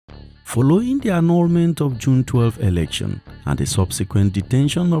Following the annulment of June 12 election and the subsequent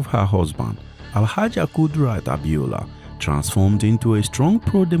detention of her husband, Alhaja Kudirat Abiola transformed into a strong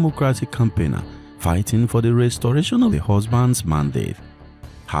pro-democratic campaigner fighting for the restoration of the husband's mandate.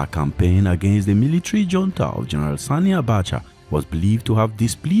 Her campaign against the military junta of General Sani Abacha was believed to have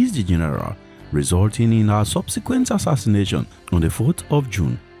displeased the general, resulting in her subsequent assassination on the 4th of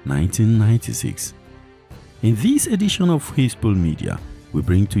June 1996. In this edition of Hisple Media, we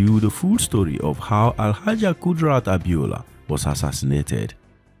bring to you the full story of how Alhaja Kudirat Abiola was assassinated.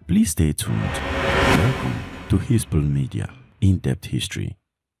 Please stay tuned. Welcome to Hisple Media In-Depth History.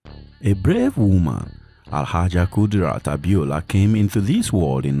 A brave woman, Alhaja Kudirat Abiola came into this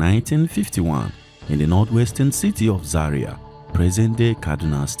world in 1951 in the northwestern city of Zaria, present-day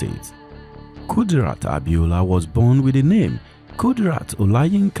Kaduna State. Kudirat Abiola was born with the name Kudirat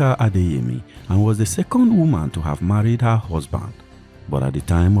Olayinka Adeyemi and was the second woman to have married her husband. But at the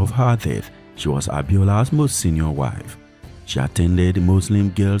time of her death, she was Abiola's most senior wife. She attended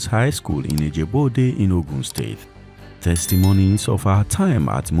Muslim Girls High School in Ijebode in Ogun State. Testimonies of her time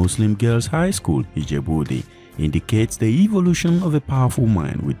at Muslim Girls High School, Ijebode, indicates the evolution of a powerful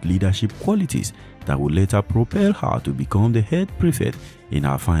mind with leadership qualities that would later propel her to become the head prefect in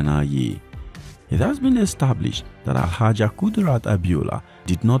her final year. It has been established that Alhaja Kudirat Abiola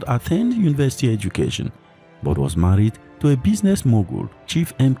did not attend university education, but was married to a business mogul,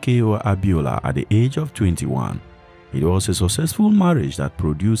 Chief MKO Abiola, at the age of 21. It was a successful marriage that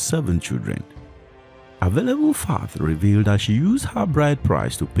produced 7 children. Available facts revealed that she used her bride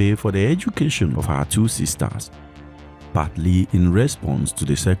price to pay for the education of her 2 sisters. Partly in response to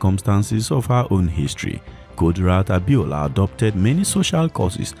the circumstances of her own history, Kudirat Abiola adopted many social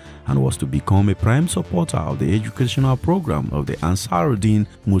causes and was to become a prime supporter of the educational program of the Ansarudeen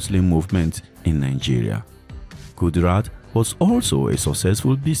Muslim movement in Nigeria. Kudirat was also a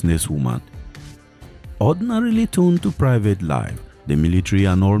successful businesswoman. Ordinarily tuned to private life, the military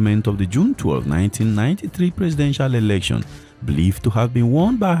annulment of the June 12, 1993 presidential election, believed to have been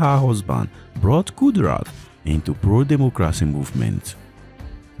won by her husband, brought Kudirat into pro-democracy movement.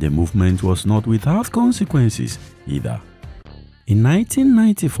 The movement was not without consequences either. In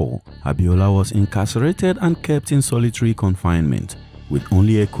 1994, Abiola was incarcerated and kept in solitary confinement, with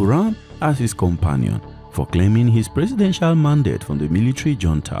only a Quran as his companion, for claiming his presidential mandate from the military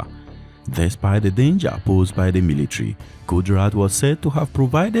junta. Despite the danger posed by the military, Kudirat was said to have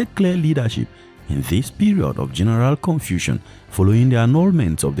provided clear leadership in this period of general confusion following the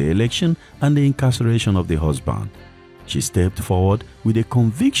annulment of the election and the incarceration of the husband. She stepped forward with a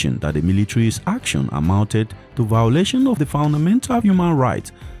conviction that the military's action amounted to violation of the fundamental human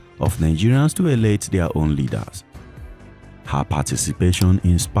right of Nigerians to elect their own leaders. Her participation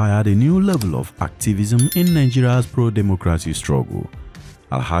inspired a new level of activism in Nigeria's pro-democracy struggle.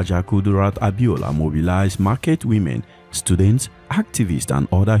 Alhaja Kudirat Abiola mobilized market women, students, activists and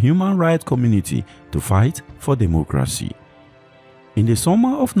other human rights community to fight for democracy. In the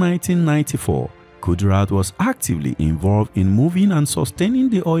summer of 1994, Kudirat was actively involved in moving and sustaining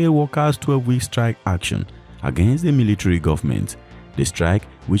the oil workers' 12-week strike action against the military government. The strike,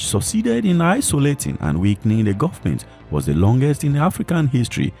 which succeeded in isolating and weakening the government, was the longest in African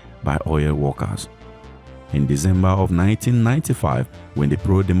history by oil workers. In December of 1995, when the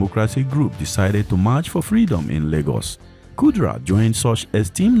pro-democracy group decided to march for freedom in Lagos, Kudirat joined such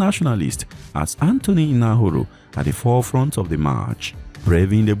esteemed nationalists as Anthony Inahoro at the forefront of the march,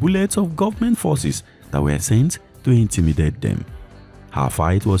 braving the bullets of government forces that were sent to intimidate them. Her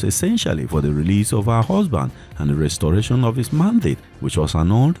fight was essentially for the release of her husband and the restoration of his mandate, which was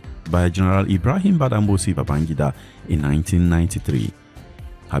annulled by General Ibrahim Badamasi Babangida in 1993.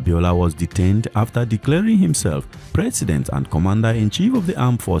 Abiola was detained after declaring himself President and Commander-in-Chief of the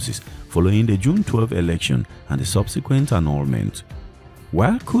Armed Forces following the June 12 election and the subsequent annulment.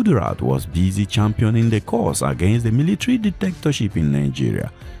 While Kudirat was busy championing the cause against the military dictatorship in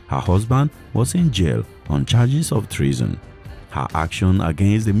Nigeria, her husband was in jail on charges of treason. Her action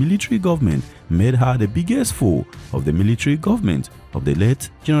against the military government made her the biggest foe of the military government of the late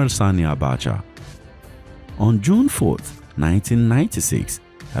General Sani Abacha. On June 4, 1996,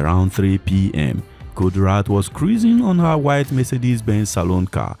 around 3 p.m., Kudirat was cruising on her white Mercedes-Benz salon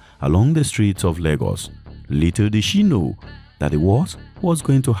car along the streets of Lagos. Little did she know that the worst was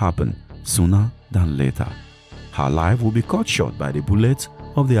going to happen sooner than later. Her life would be cut short by the bullets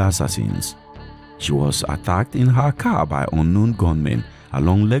of the assassins. She was attacked in her car by unknown gunmen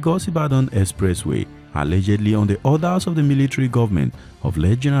along Lagos-Ibadan Expressway, allegedly on the orders of the military government of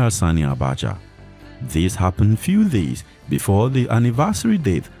late General Sani Abacha. This happened few days before the anniversary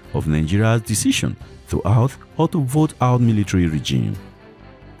date of Nigeria's decision to out or to vote out military regime.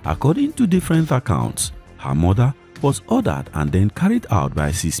 According to different accounts, her murder was ordered and then carried out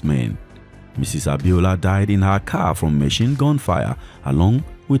by 6 men. Mrs. Abiola died in her car from machine gun fire along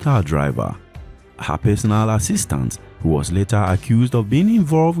with her driver. Her personal assistant, who was later accused of being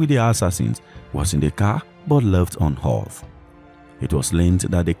involved with the assassins, was in the car but left unhurt. It was learned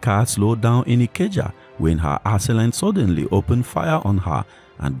that the car slowed down in Ikeja when her assailant suddenly opened fire on her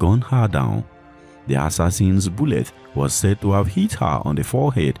and gunned her down. The assassin's bullet was said to have hit her on the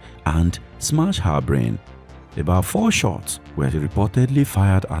forehead and smashed her brain. About 4 shots were reportedly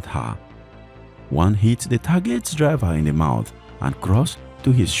fired at her. One hit the target's driver in the mouth and crossed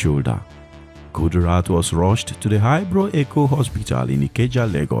to his shoulder. Kudirat was rushed to the Highbrow Echo Hospital in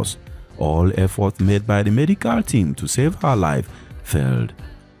Ikeja, Lagos. All efforts made by the medical team to save her life failed,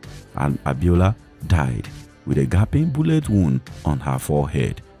 and Abiola died with a gaping bullet wound on her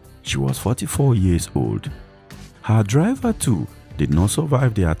forehead. She was 44 years old. Her driver too did not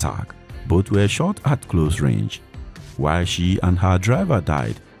survive the attack. Both were shot at close range. While she and her driver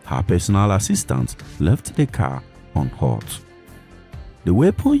died, her personal assistant left the car unhurt. The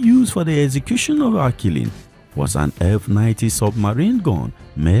weapon used for the execution of her killing was an F-90 submarine gun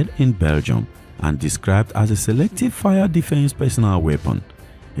made in Belgium and described as a selective fire defense personal weapon.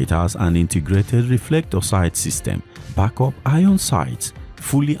 It has an integrated reflector sight system, backup iron sights,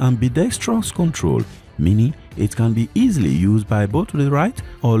 fully ambidextrous control, meaning it can be easily used by both the right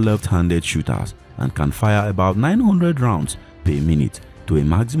or left-handed shooters, and can fire about 900 rounds per minute to a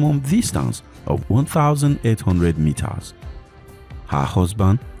maximum distance of 1,800 meters. Her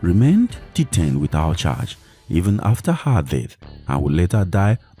husband remained detained without charge even after her death and would later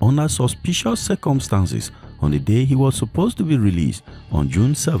die under suspicious circumstances on the day he was supposed to be released on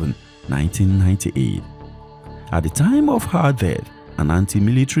June 7, 1998. At the time of her death, an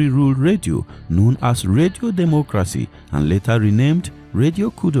anti-military ruled radio known as Radio Democracy and later renamed Radio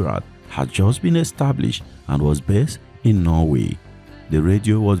Kudirat had just been established and was based in Norway. The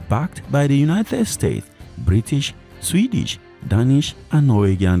radio was backed by the United States, British, Swedish, Danish and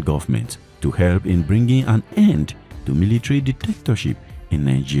Norwegian governments to help in bringing an end to military dictatorship in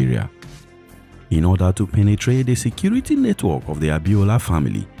Nigeria. In order to penetrate the security network of the Abiola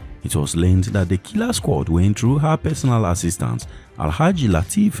family, it was learned that the killer squad went through her personal assistant, Alhaji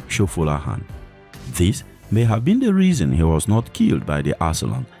Lateef Shofolahan. This may have been the reason he was not killed by the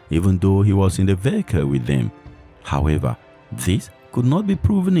assailant, even though he was in the vehicle with them. However, this could not be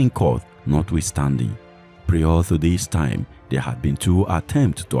proven in court, notwithstanding. Prior to this time, there had been 2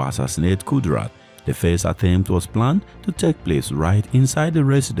 attempts to assassinate Kudirat. The first attempt was planned to take place right inside the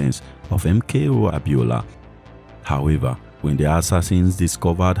residence of MKO Abiola. However, when the assassins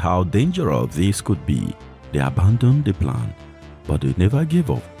discovered how dangerous this could be, they abandoned the plan, but they never gave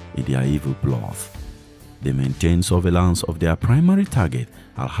up in their evil plot. They maintained surveillance of their primary target,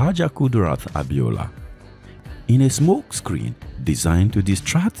 Alhaja Kudirat Abiola. In a smoke screen designed to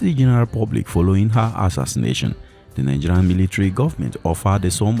distract the general public following her assassination, the Nigerian military government offered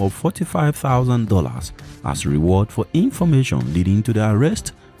a sum of $45,000 as reward for information leading to the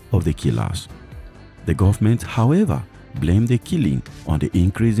arrest of the killers. The government, however, blamed the killing on the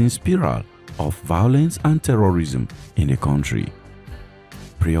increasing spiral of violence and terrorism in the country.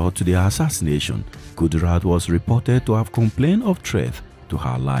 Prior to the assassination, Kudirat was reported to have complained of threat to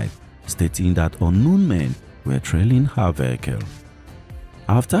her life, stating that unknown men were trailing her vehicle.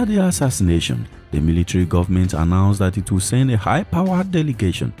 After the assassination, the military government announced that it would send a high-powered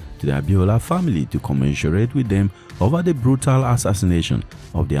delegation to the Abiola family to commiserate with them over the brutal assassination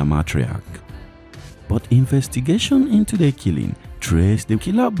of their matriarch. But investigation into the killing traced the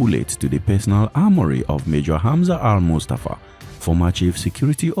killer bullet to the personal armory of Major Hamza al-Mustafa, former chief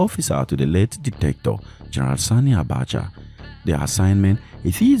security officer to the late dictator General Sani Abacha. The assignment,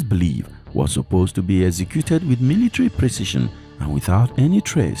 it is believed, was supposed to be executed with military precision and without any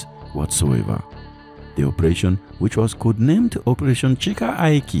trace whatsoever. The operation, which was codenamed Operation Chika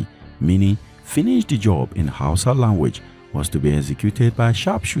Aiki, meaning finish the job in Hausa language, was to be executed by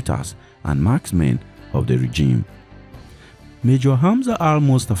sharpshooters and marksmen of the regime. Major Hamza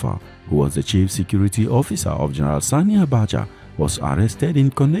al-Mustafa, who was the chief security officer of General Sani Abacha, was arrested in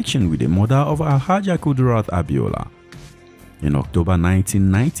connection with the murder of Alhaja Kudirat Abiola. In October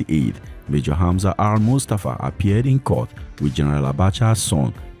 1998, Major Hamza al-Mustafa appeared in court with General Abacha's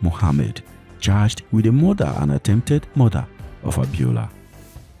son, Mohammed, charged with the murder and attempted murder of Abiola.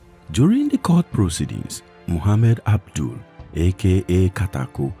 During the court proceedings, Muhammad Abdul, aka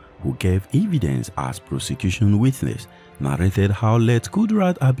Katako, who gave evidence as prosecution witness, narrated how late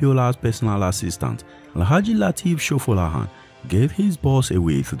Kudirat Abiola's personal assistant, Alhaji Lateef Shofolahan, gave his boss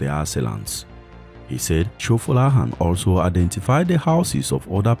away to the assailants. He said Shofolahan also identified the houses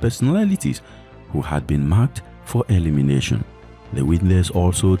of other personalities who had been marked for elimination. The witness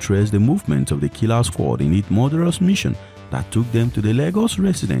also traced the movement of the killer squad in its murderous mission that took them to the Lagos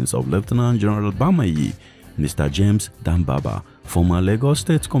residence of Lieutenant General Bamayi, Mr. James Dambaba, former Lagos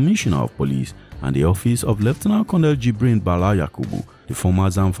State Commissioner of Police, and the office of Lieutenant Colonel Jibrin Bala Yakubu, the former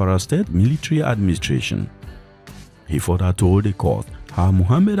Zamfara State Military Administration. He further told the court how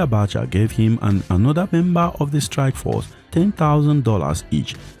Muhammad Abacha gave him and another member of the strike force $10,000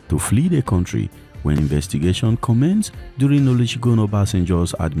 each to flee the country when investigation commenced during Olusegun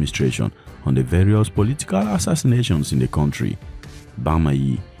Obasanjo's administration on the various political assassinations in the country.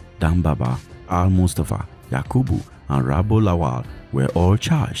 Bamayi, Dambaba, Al-Mustafa, Yakubu, and Rabo Lawal were all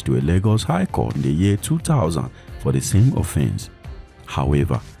charged to a Lagos High Court in the year 2000 for the same offense.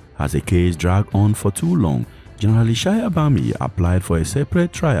 However, as the case dragged on for too long, General Ishaya Bami applied for a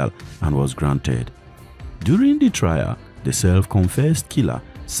separate trial and was granted. During the trial, the self-confessed killer,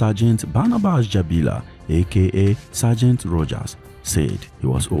 Sergeant Barnabas Jabila, aka Sergeant Rogers, said he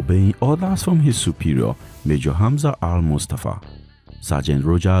was obeying orders from his superior, Major Hamza Al-Mustafa. Sergeant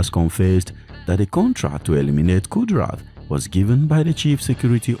Rogers confessed that the contract to eliminate Kudirat was given by the Chief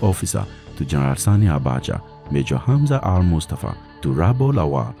Security Officer to General Sani Abacha, Major Hamza Al-Mustafa, to Rabo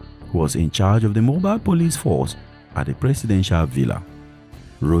Lawal, who was in charge of the mobile police force at the presidential villa.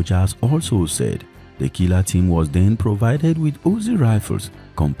 Rogers also said the killer team was then provided with Uzi rifles,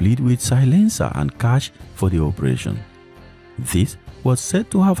 complete with silencer and cash for the operation. This was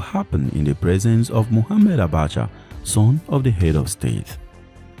said to have happened in the presence of Muhammad Abacha, son of the head of state.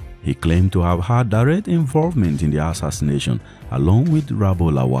 He claimed to have had direct involvement in the assassination along with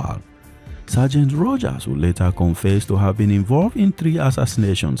Rabo Lawal. Sergeant Rogers would later confess to have been involved in 3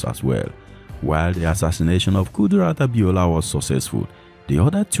 assassinations as well. While the assassination of Kudirat Abiola was successful, the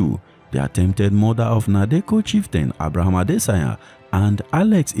other 2, the attempted murder of Nadeko chieftain Abraham Adesanya and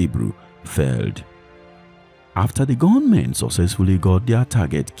Alex Ibru, failed. After the gunmen successfully got their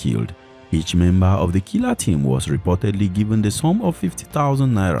target killed, each member of the killer team was reportedly given the sum of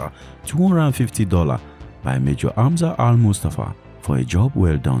 50,000 naira, $250, by Major Hamza Al-Mustafa for a job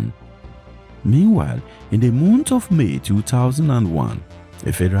well done. Meanwhile, in the month of May 2001,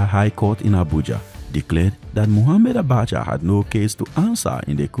 a federal high court in Abuja declared that Muhammad Abacha had no case to answer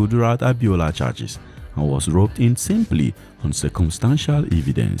in the Kudirat Abiola charges and was roped in simply on circumstantial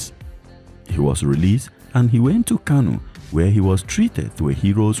evidence. He was released and he went to Kano, where he was treated to a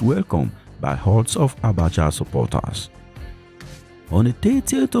hero's welcome by hordes of Abacha supporters. On the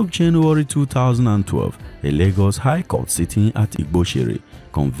 30th of January 2012, a Lagos High Court sitting at Igboshere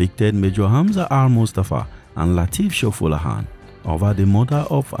convicted Major Hamza Al-Mustafa and Lateef Shofolahan over the murder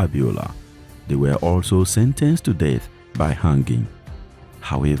of Abiola. They were also sentenced to death by hanging.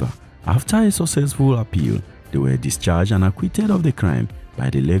 However, after a successful appeal, they were discharged and acquitted of the crime by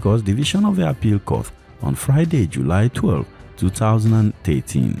the Lagos Division of the Appeal Court on Friday, July 12,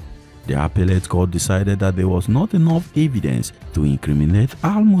 2013. The appellate court decided that there was not enough evidence to incriminate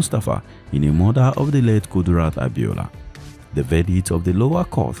Al-Mustafa in the murder of the late Kudirat Abiola. The verdict of the lower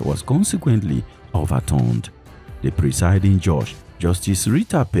court was consequently overturned. The presiding judge, Justice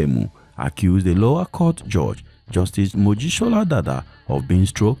Rita Pemu, accused the lower court judge, Justice Mojisola Dada, of being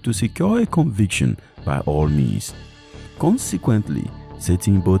stroked to secure a conviction by all means, consequently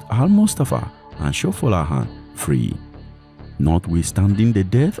setting both Al-Mustafa and Shofolahan free. Notwithstanding the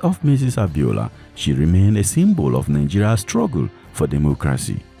death of Mrs. Abiola, she remained a symbol of Nigeria's struggle for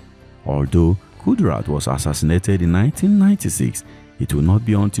democracy. Although Kudirat was assassinated in 1996, it will not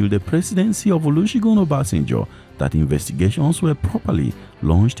be until the presidency of Olusegun Obasanjo that investigations were properly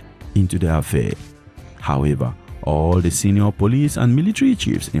launched into the affair. However, all the senior police and military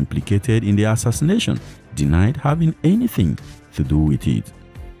chiefs implicated in the assassination denied having anything to do with it.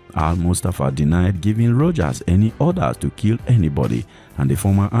 Al-Mustafa denied giving Rogers any orders to kill anybody, and the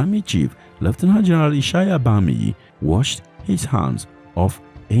former army chief, Lieutenant General Ishaya Bami, washed his hands off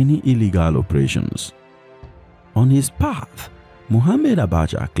any illegal operations. On his path, Muhammad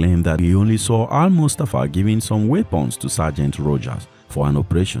Abacha claimed that he only saw Al-Mustafa giving some weapons to Sergeant Rogers for an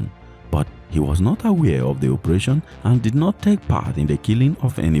operation, but he was not aware of the operation and did not take part in the killing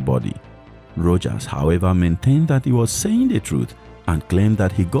of anybody. Rogers, however, maintained that he was saying the truth and claimed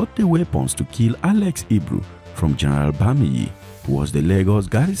that he got the weapons to kill Alex Ibru from General Bamiyi, who was the Lagos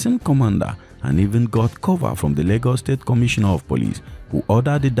garrison commander, and even got cover from the Lagos State Commissioner of Police, who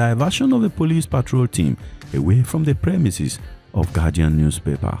ordered the diversion of a police patrol team away from the premises of Guardian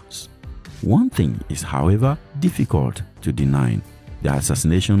newspapers. One thing is, however, difficult to deny. The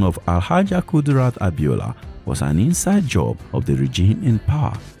assassination of Alhaja Kudirat Abiola was an inside job of the regime in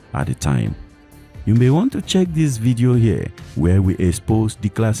power at the time. You may want to check this video here where we expose the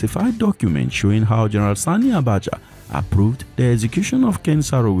classified document showing how General Sani Abacha approved the execution of Ken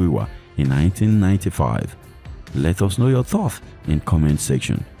Saro-Wiwa in 1995. Let us know your thoughts in comment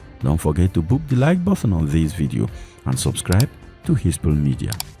section. Don't forget to book the like button on this video and subscribe to Hisple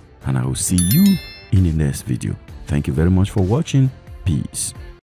Media. And I will see you in the next video. Thank you very much for watching. Peace.